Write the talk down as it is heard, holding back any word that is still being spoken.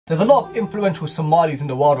There's a lot of influential Somalis in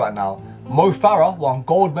the world right now. Farah won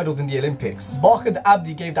gold medals in the Olympics. Barkhad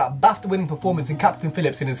Abdi gave that BAFTA-winning performance in Captain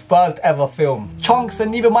Phillips in his first ever film. Chunkz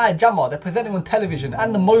and even Maya Jama, they're presenting on television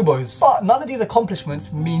and the Mobos. But none of these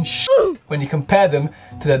accomplishments mean shit when you compare them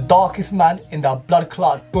to the darkest man in the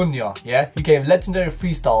blood-clot dunya, yeah? He gave legendary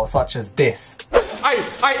freestyles such as this. I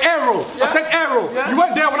Arrow. Yeah. I said Arrow. Yeah. You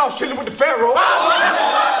weren't there when I was chilling with the Pharaoh.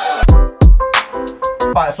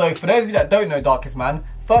 Right, so for those of you that don't know Darkest Man,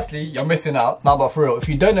 firstly, you're missing out. Nah, but for real, if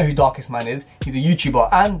you don't know who Darkest Man is, he's a YouTuber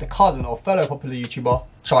and the cousin of fellow popular YouTuber,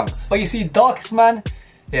 Chunkz. But you see, Darkest Man,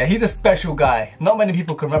 yeah, he's a special guy. Not many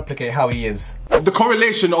people can replicate how he is. The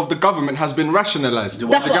correlation of the government has been rationalised. You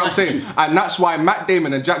get what I'm saying? And that's why Matt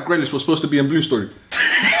Damon and Jack Grealish were supposed to be in Blue Story.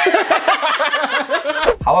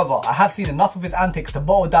 However, I have seen enough of his antics to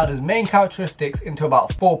boil down his main characteristics into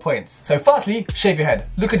about 4 points. So firstly, shave your head.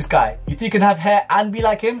 Look at this guy. You think you can have hair and be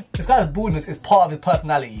like him? This guy's baldness is part of his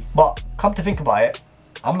personality. But come to think about it,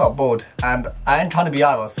 I'm not bald and I ain't trying to be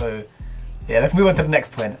either, so yeah, let's move on to the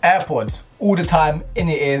next point. AirPods. All the time, in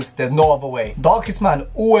your ears, there's no other way. Darkest Man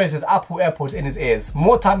always has Apple AirPods in his ears.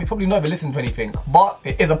 More time, he's probably not even listening to anything, but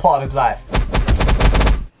it is a part of his life.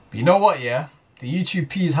 But you know what, yeah? The YouTube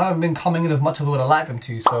P's haven't been coming in as much as I would have liked them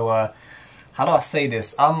to, so how do I say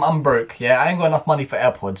this? I'm broke, yeah? I ain't got enough money for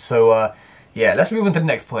AirPods, so yeah, let's move on to the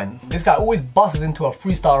next point. This guy always busts into a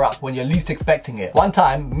freestyle rap when you're least expecting it. One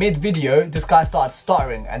time, mid-video, this guy started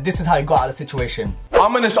stuttering, and this is how he got out of the situation.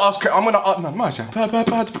 I'm gonna ask, no,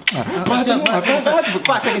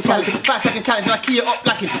 5 second challenge, 5 second challenge, and I key it up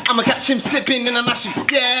like it. I'ma catch him slipping and I mash him,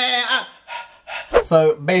 yeah.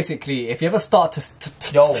 So basically, if you ever start to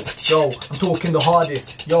yo, I'm talking the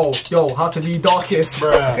hardest. Yo, how to be darkest.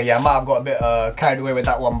 Bruh. Okay, yeah, I might have got a bit carried away with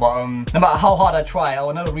that one, but no matter how hard I try, I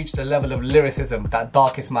will never reach the level of lyricism that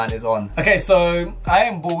Darkest Man is on. Okay, so I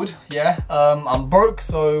am bored, yeah. I'm broke,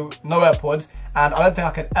 so no AirPods. And I don't think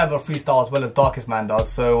I could ever freestyle as well as Darkest Man does.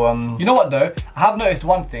 So, you know what though? I have noticed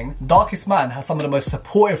one thing. Darkest Man has some of the most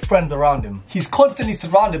supportive friends around him. He's constantly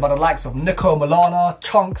surrounded by the likes of Nico Milana,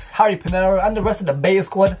 Chunkz, Harry Pinero, and the rest of the Beta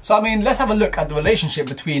Squad. So, I mean, let's have a look at the relationship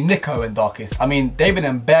between Nico and Darkest. I mean, they've been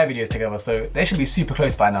in bare videos together, so they should be super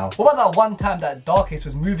close by now. What about that one time that Darkest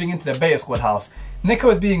was moving into the Beta Squad house? Nico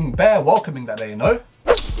was being bare welcoming that day, you know?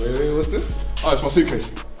 Wait, what's this? Oh, it's my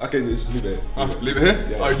suitcase. Okay, just leave it here. Leave it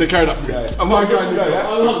here? Yeah. Oh, you take care of that for me. Yeah. I'm my guy, Nico. Yeah?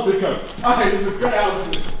 I love Nico. Okay, this is a great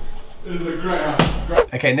house. This is a great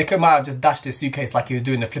house. Okay, Nico might have just dashed his suitcase like he was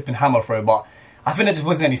doing the flipping hammer throw, but I think there just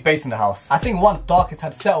wasn't any space in the house. I think once Darkest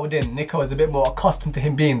had settled in, Nico was a bit more accustomed to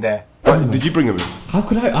him being there. What, did you bring him in? How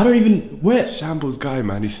could I? I don't even... Where? Shambles guy,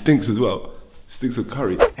 man. He stinks as well. Stinks of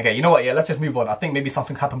curry. Okay, you know what, yeah, let's just move on. I think maybe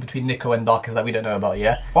something happened between Nico and Darkest that we don't know about,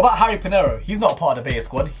 yeah? What about Harry Pinero? He's not a part of the Beta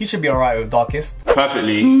Squad. He should be alright with Darkest.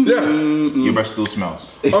 Perfectly. Yeah. Your breath still smells.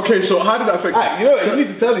 Okay, so how did that affect you? You know what, you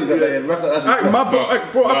need to tell you that your breath doesn't smell. Bro, I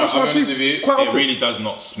brush my teeth quite often. It really does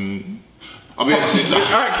not smell. I'll be honest with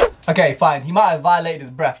you. Okay, fine, he might have violated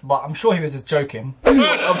his breath, but I'm sure he was just joking. I'm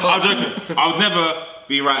joking. I'll never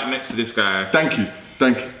be right next to this guy. Thank you.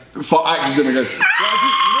 For acting again.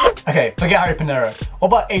 Okay, forget Harry Pinero. What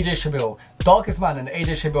about AJ Shabil? Darkest Man and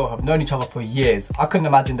AJ Shabil have known each other for years. I couldn't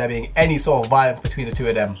imagine there being any sort of violence between the two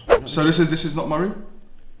of them. So this is not my room?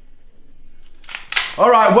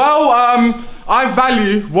 Alright, well, I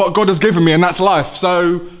value what God has given me and that's life.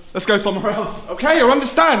 So let's go somewhere else. Okay, you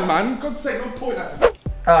understand, man? God's sake, don't point at me.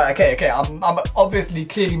 Alright, okay, I'm obviously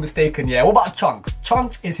clearly mistaken, yeah. What about Chunkz?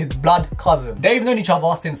 Chunkz is his blood cousin. They've known each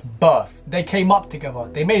other since birth. They came up together.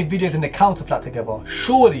 They made videos in the counter flat together.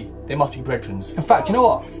 Surely they must be brethren. In fact, you know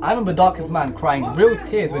what? I remember Darkest Man crying real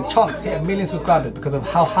tears when Chunkz hit 1 million subscribers because of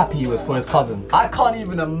how happy he was for his cousin. I can't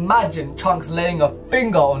even imagine Chunkz laying a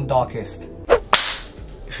finger on Darkest.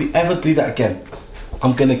 If you ever do that again,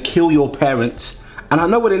 I'm gonna kill your parents, and I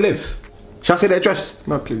know where they live. Shall I say their address?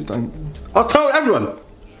 No, please don't. I'll tell everyone.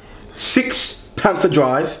 6 Panther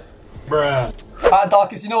Drive. Bruh. Alright,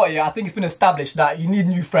 Darkest, you know what, yeah, I think it's been established that you need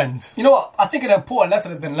new friends. You know what, I think an important lesson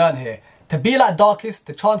has been learned here. To be like Darkest,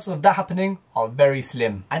 the chances of that happening are very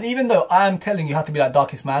slim. And even though I am telling you how to be like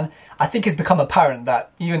Darkest Man, I think it's become apparent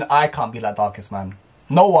that even I can't be like Darkest Man.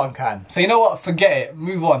 No one can. So you know what, forget it,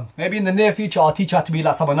 move on. Maybe in the near future I'll teach you how to be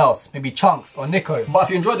like someone else. Maybe Chunkz or Nico. But if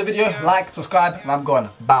you enjoyed the video, like, subscribe, and I'm gone.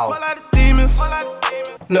 Bow.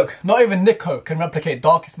 Look, not even Nico can replicate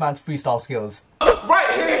Darkest Man's freestyle skills. Right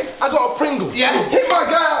here, I got a Pringle. Yeah. Hit my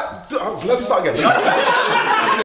guy. Let me start again.